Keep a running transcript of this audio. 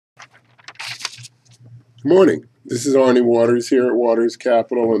Good morning. This is Arnie Waters here at Waters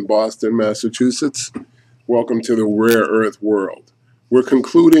Capital in Boston, Massachusetts. Welcome to the Rare Earth World. We're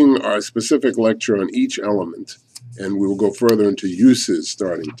concluding our specific lecture on each element, and we will go further into uses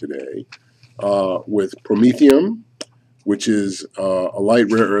starting today with promethium, which is a light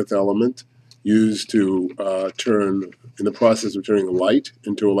rare earth element used to in the process of turning light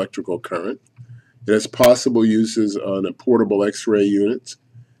into electrical current. It has possible uses on a portable X-ray units.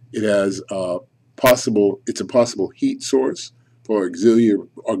 It has it's a possible heat source for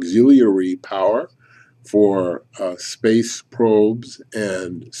auxiliary power for space probes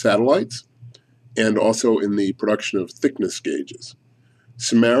and satellites, and also in the production of thickness gauges.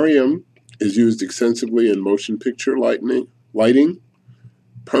 Samarium is used extensively in motion picture lighting,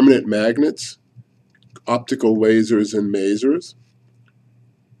 permanent magnets, optical lasers and masers,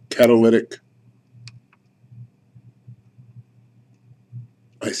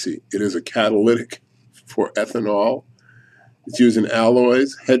 it is a catalytic for ethanol. It's used in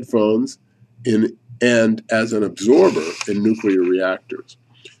alloys, headphones, and as an absorber in nuclear reactors.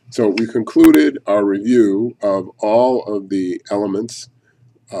 So we concluded our review of all of the elements,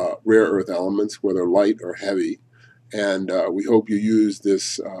 rare earth elements, whether light or heavy, and we hope you use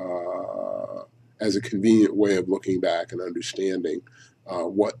this as a convenient way of looking back and understanding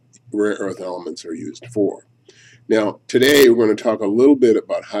what rare earth elements are used for. Now, today we're going to talk a little bit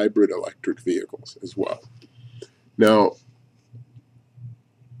about hybrid electric vehicles as well. Now,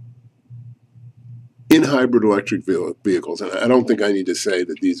 in hybrid electric vehicles, and I don't think I need to say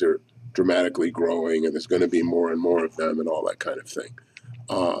that these are dramatically growing and there's going to be more and more of them and all that kind of thing.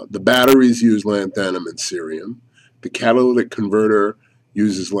 The batteries use lanthanum and cerium. The catalytic converter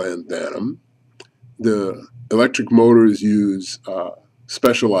uses lanthanum. The electric motors use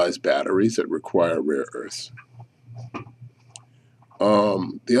specialized batteries that require rare earths.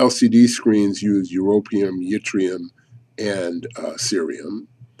 The LCD screens use europium, yttrium, and cerium.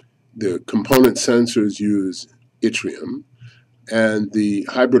 The component sensors use yttrium, and the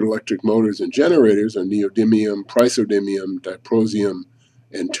hybrid electric motors and generators are neodymium, praseodymium, dysprosium,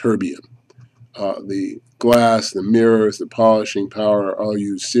 and terbium. The glass, the mirrors, the polishing power all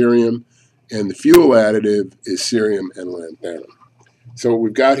use cerium, and the fuel additive is cerium and lanthanum. So what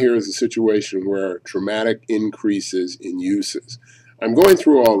we've got here is a situation where dramatic increases in uses. I'm going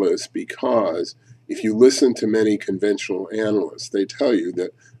through all this because if you listen to many conventional analysts, they tell you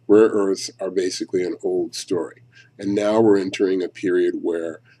that rare earths are basically an old story. And now we're entering a period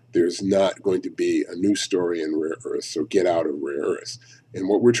where there's not going to be a new story in rare earths, so get out of rare earths. And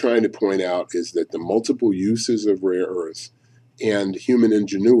what we're trying to point out is that the multiple uses of rare earths and human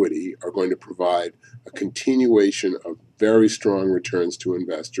ingenuity are going to provide a continuation of very strong returns to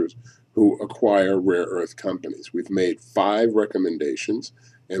investors who acquire rare earth companies. We've made 5 recommendations,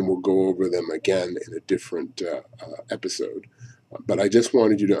 and we'll go over them again in a different episode. But I just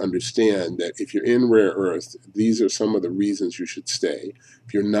wanted you to understand that if you're in rare earths, these are some of the reasons you should stay.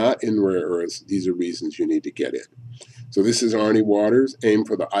 If you're not in rare earths, these are reasons you need to get in. So this is Arnie Waters. Aim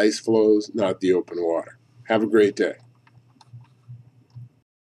for the ice flows, not the open water. Have a great day.